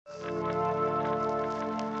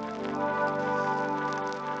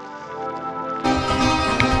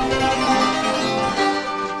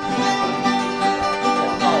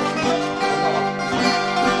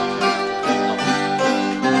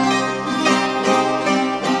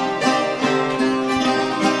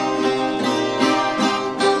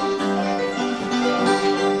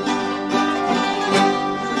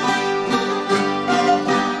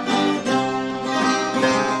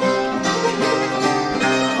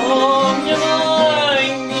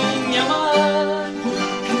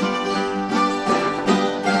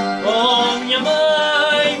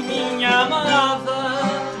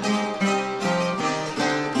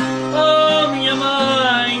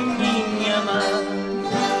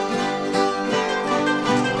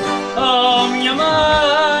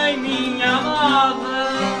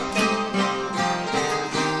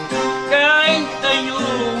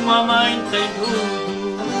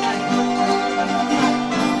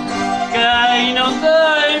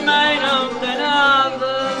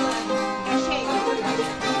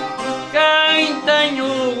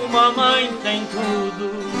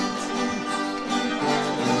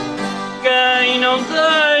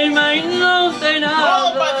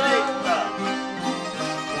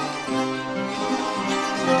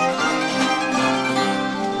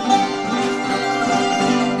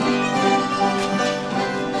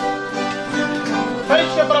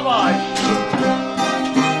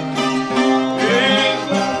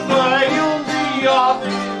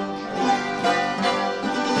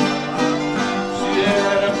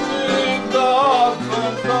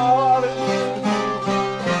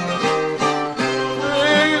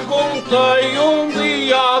perguntei um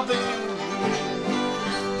dia a Deus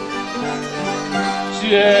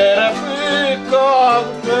se era pecado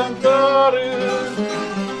cantar.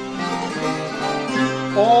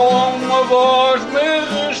 Uma voz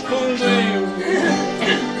me respondeu: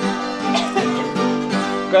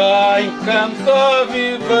 quem canta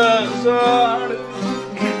vive a rezar.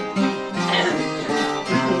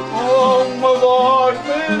 Uma voz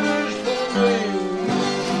me respondeu: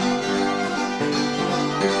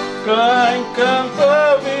 quem canta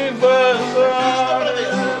vive a rezar.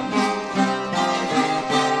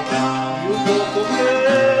 E o pouco que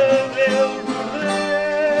Deus me deu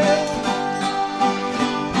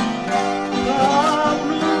dá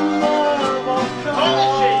numa volta.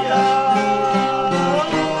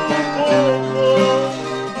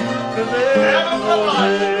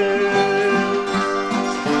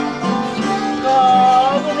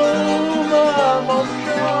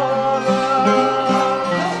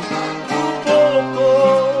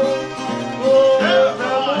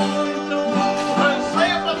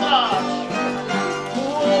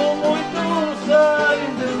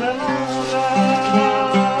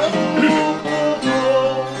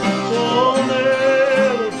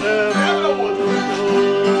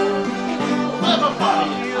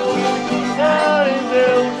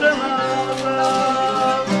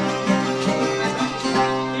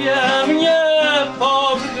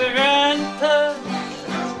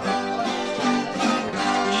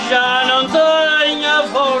 Já não tem a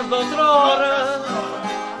voz de outrora,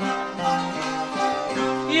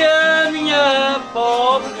 e a minha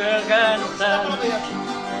pobre garganta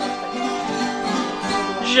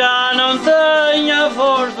já não tem a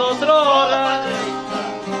voz de outrora,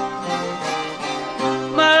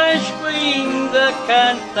 mas ainda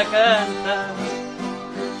canta, canta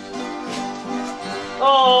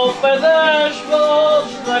ao pé das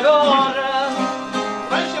vozes de agora.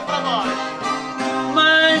 Deixa para nós.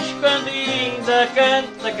 Mas quando ainda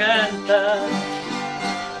canta, canta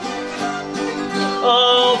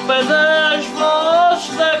ao pé das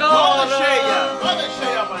vozes de agora. Roda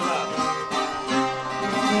cheia a bailar.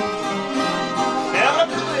 Quebra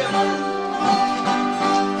problema.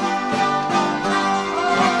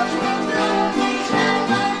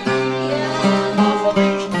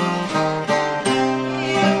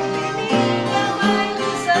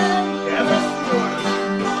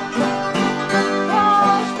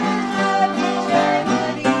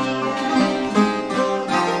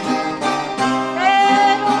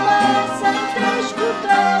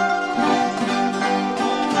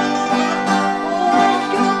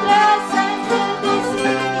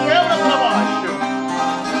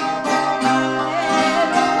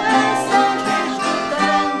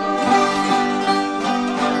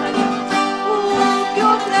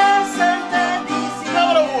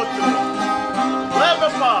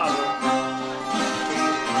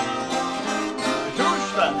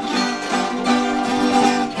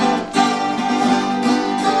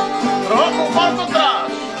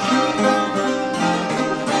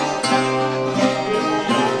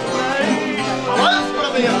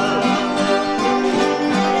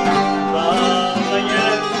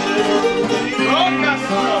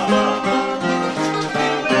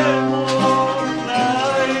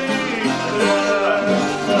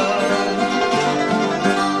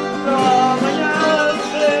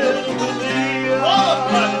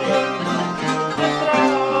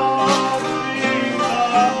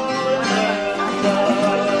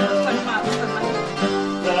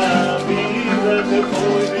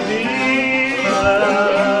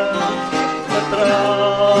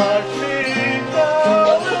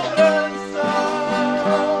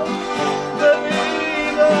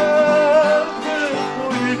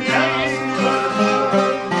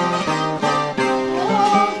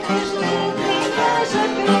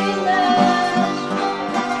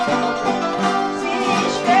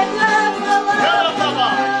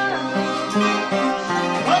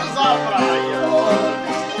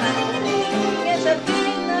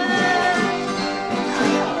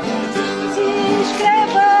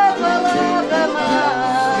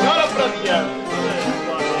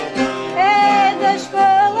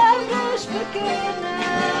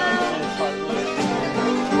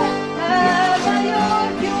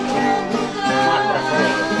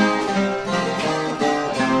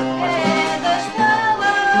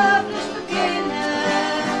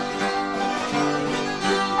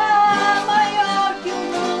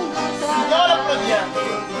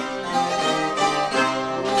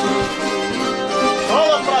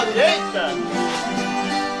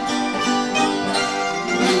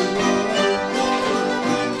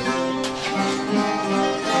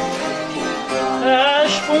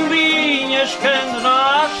 As pombinhas quando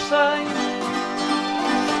nascem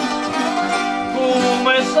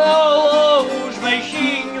Começam os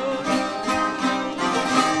beijinhos,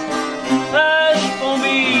 as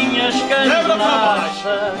pombinhas cantonadas.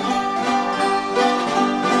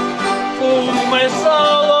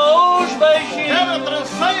 Começam os beijinhos,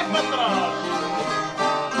 tranceia para trás.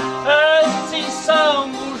 assim são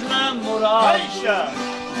os namorados. Deixa.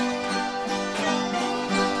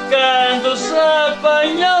 Quando se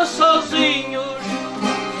apanham sozinhos,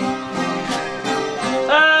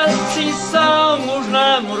 assim são os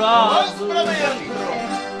namorados.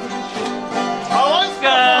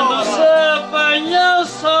 Quando se apanham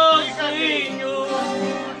sozinhos.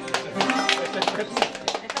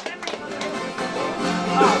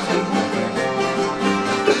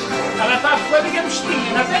 Ela está a ficando a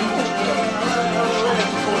vestinha, não tem culpa.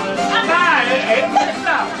 Ah, é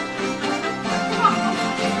não.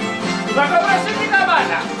 Vai cobrar isso aqui na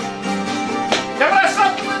banda. Quebra só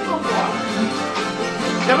por dentro do corpo.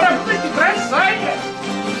 Quebra por dentro de trás, saia.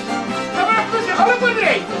 Quebra por dentro de rola para a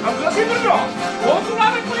direita. Vamos assim por nós. O outro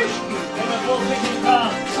lado é com a esquerda.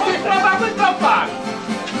 Só que para dar muito trabalho.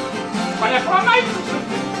 Olha para mais.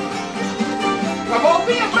 A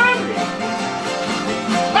voltinha para abrir.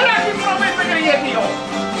 Olha aqui para o meio da galinha aqui, ó.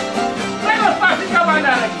 Pega os passos de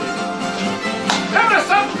trabalhar aqui. Quebra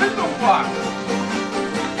só por dentro do quarto.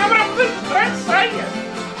 Quebra por dentro de trás, saia.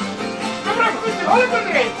 Quebra por dentro de rola para a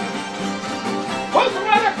direita. Outro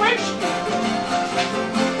lado é com a esquerda.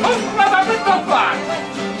 Outro lado é muito ocupado.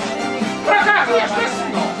 Para cá, esta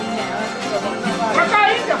senhora. Para cá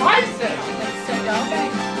ainda, mais sério.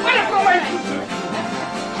 Olha para o meio do seu.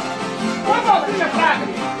 Uma voltinha para a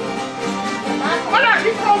direita. Olha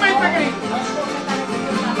aqui para o meio da gringa.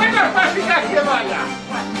 Pega para ficar aqui a balhar.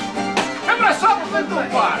 Quebra só por dentro do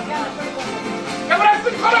quarto. Quebra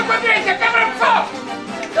tudo, cola com a direita. Quebra só.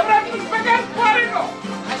 Quebra tudo, pegar o quarto e não.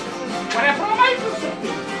 Olha para o meio do seu.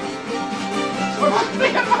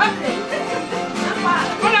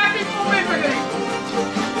 Olha aqui para o meio da gringa.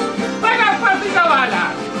 Pega para ficar a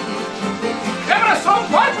balhar. Quebra só o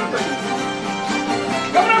quarto.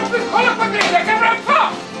 Quebra tudo, cola com a direita. Quebra só.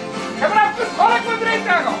 Quebra tudo, cola com a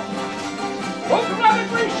direita agora. Outro lado é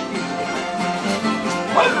com a esquerda.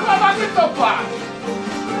 Outro lado é muito ocupado.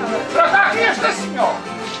 Para cá aqui esta senhora.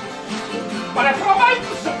 Olha para o meio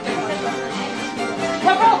do seu.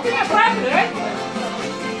 Uma voltinha para a direita.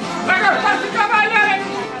 Pega para ficar a balhar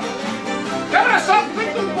aqui. Quebra só por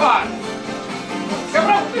dentro do quarto.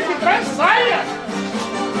 Quebra por dentro de trás, saia.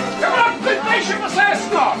 Quebra por dentro, deixa passar a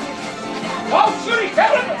senhora. Ó o senhor e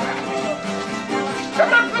quebra para cá.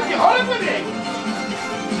 Quebra por dentro de rola para a direita.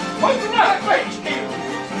 Outro lado é com a esquerda.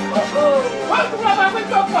 Outro lado é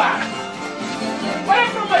muito ocupado. Olha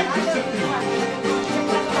para o meio do seu.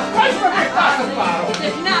 Vai para que passa, paro.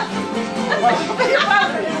 Vai para que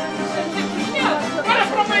passa. Olha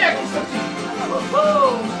para o meio aqui, seu.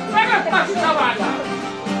 Pega para se trabalhar.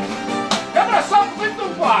 Quebra só por dentro do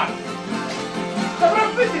quarto. Quebra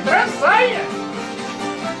por dentro de trás, saia.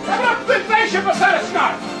 Quebra por dentro, deixa passar a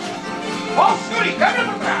senhora. Ó o senhor e quebra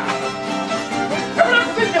para cá. Quebra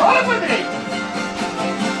por dentro, rola para a direita.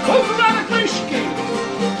 Outro lado é com a esquerda.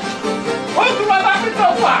 Outro lado abre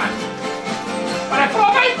para o quarto. Olha para o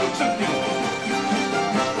meio do seu.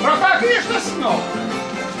 Para cá aqui esta senhora.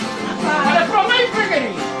 Olha para o meio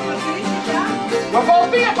devagarinho. Uma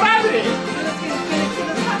voltinha para a direita.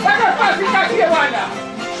 Pega para ficar aqui a balhar.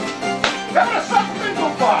 Quebra só por dentro do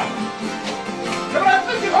quarto. Quebra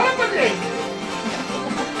por dentro e rola para a direita.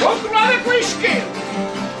 Outro lado é com a esquerda.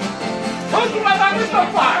 Outro lado abre para o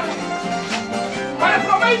quarto. Olha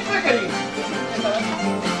para o meio devagarinho.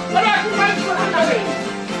 Olha aqui mais devagarinho.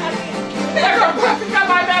 Pega para ficar a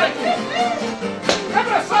balhar aqui.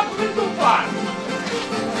 Quebra só por dentro do quarto.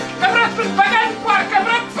 Quebra por dentro, pegar no quarto.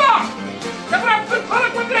 Quebra por fora. Quebra por dentro, rola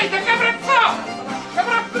com a direita. Quebra por fora.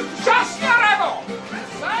 Quebra por dentro, já a senhora agora.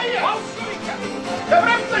 Saia. Ó o senhor e quebra.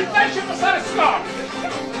 Quebra por dentro, deixa passar a senhora.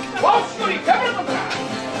 Ó o senhor e quebra para trás.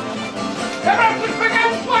 Quebra por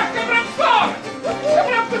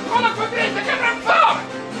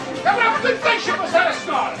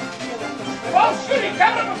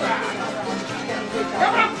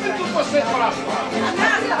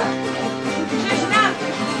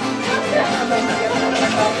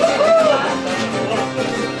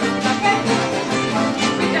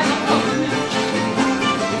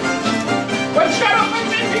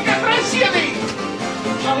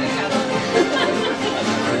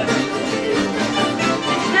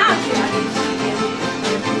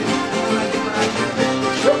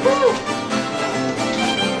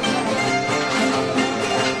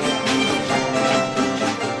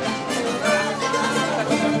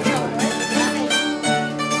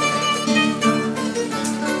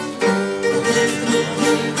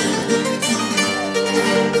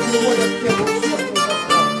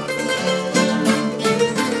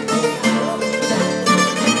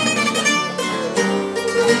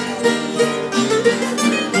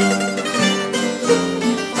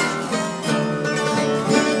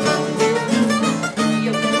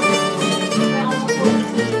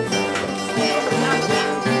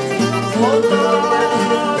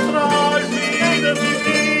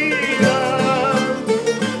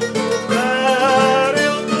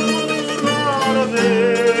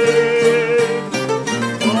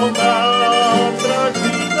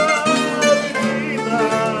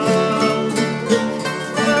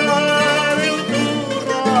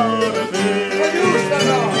ora bem.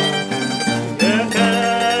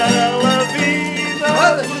 Aquela vida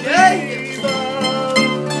perdida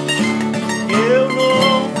eu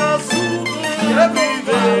nunca soube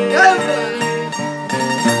viver.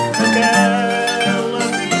 Aquela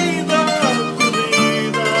vida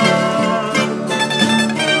perdida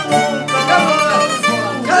eu nunca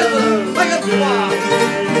soube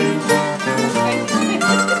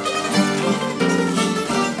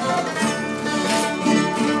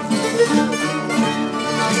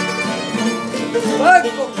Vai,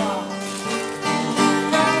 papá!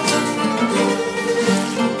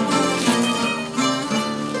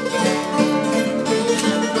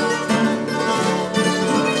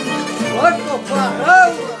 Vai, papá!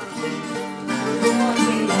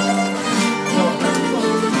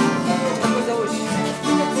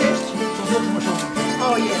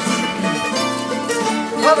 Oh, yes.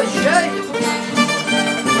 Fala cheio!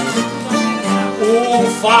 O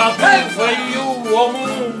fado veio ao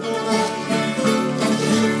mundo,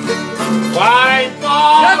 vai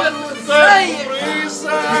para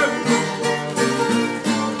depressa.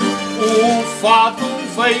 O fado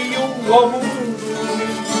veio ao mundo,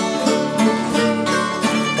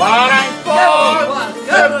 para embora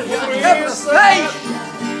depressa.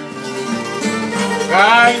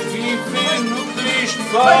 Quem vive no triste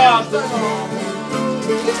fado,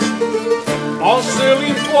 não se lhe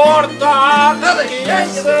importa a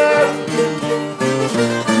riqueza.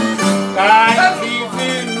 Quem vive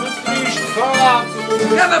no triste fado,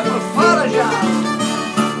 Leva por fora já!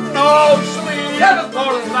 não se lhe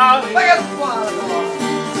importa a Pega riqueza. de fora!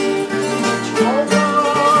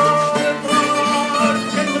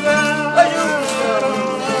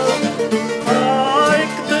 Ai,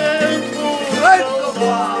 que tempo Vai,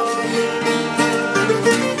 papá!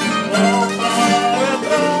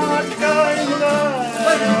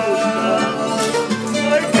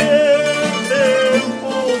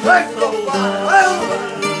 Vai, papá!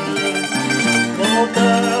 Volta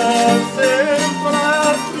sempre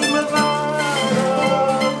a primavera.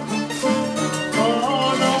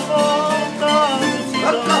 Oh, não volta a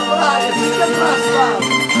Vai pra praia! Fica abraçado!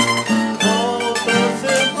 volta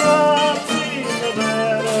sempre a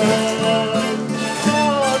primavera.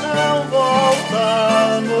 Oh, não volta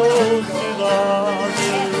a mocidade.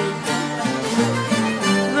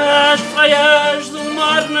 Nas praias do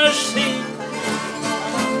mar nasci,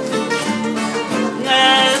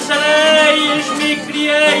 nas areias me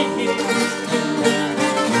criei.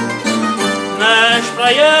 Nas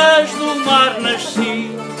praias do mar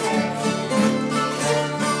nasci,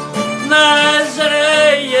 nas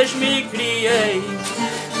areias me criei.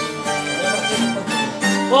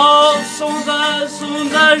 Ao som das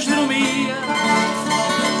ondas dormia,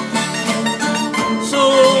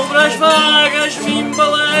 sobre as vagas me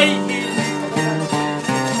embalei.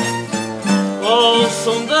 Ao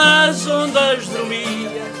som das ondas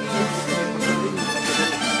dormia,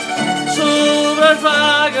 sobre as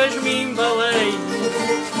vagas me embalei.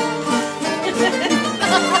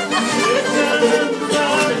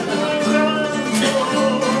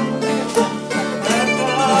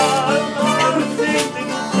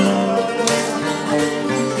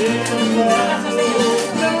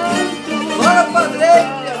 Bora, padre!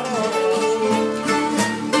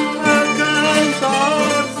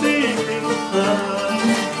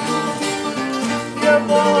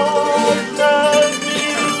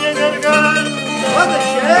 Roda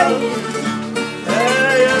cheio!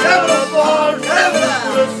 Quebra o pau! Quebra!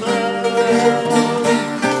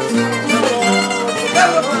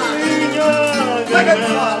 Quebra o pau! Pega de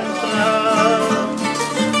fora!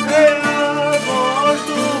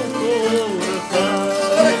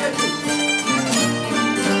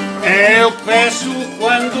 Eu peço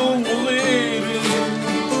quando morrer,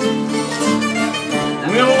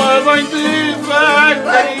 me levem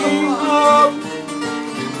devagarinho.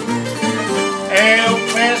 Eu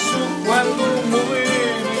peço quando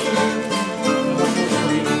morrer,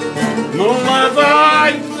 me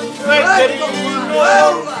levem devagarinho.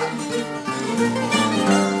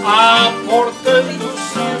 À porta do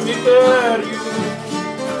cemitério,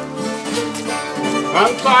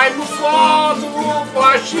 cantai-me fado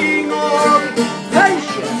baixinho.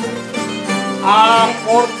 Deixa! À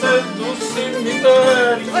porta do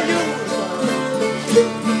cemitério,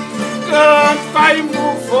 cantai-me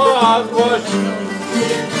fado baixinho.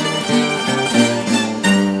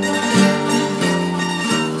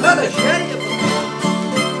 Roda cheia!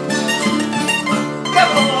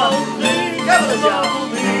 Quebra o pau! Quebra já!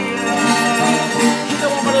 Isto é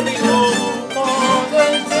uma maravilha.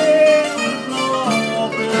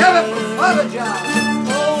 Quebra por fora já!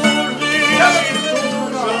 Quebra por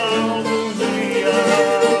fora!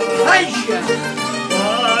 Fecha!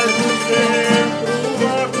 Vai no centro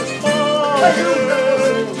lá dos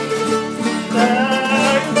pobres,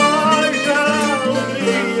 tem mais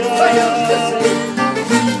alegria. Vai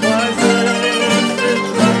sempre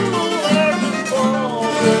no lar dos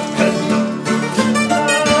pobres, tem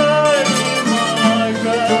mais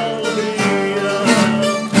alegria.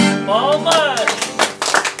 Palmas!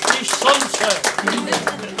 E sonsa!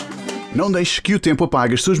 Não deixe que o tempo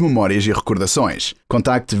apague as suas memórias e recordações.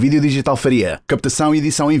 Contacte Vídeo Digital Faria. Captação e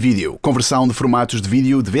edição em vídeo. Conversão de formatos de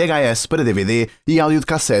vídeo de VHS para DVD e áudio de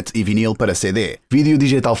cassete e vinil para CD. Vídeo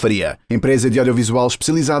Digital Faria. Empresa de audiovisual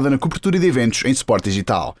especializada na cobertura de eventos em suporte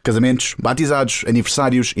digital. Casamentos, batizados,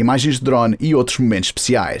 aniversários, imagens de drone e outros momentos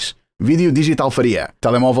especiais. Vídeo Digital Faria.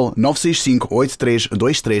 Telemóvel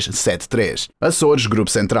 965-832373. Açores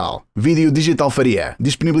Grupo Central. Vídeo Digital Faria.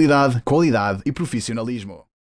 Disponibilidade, qualidade e profissionalismo.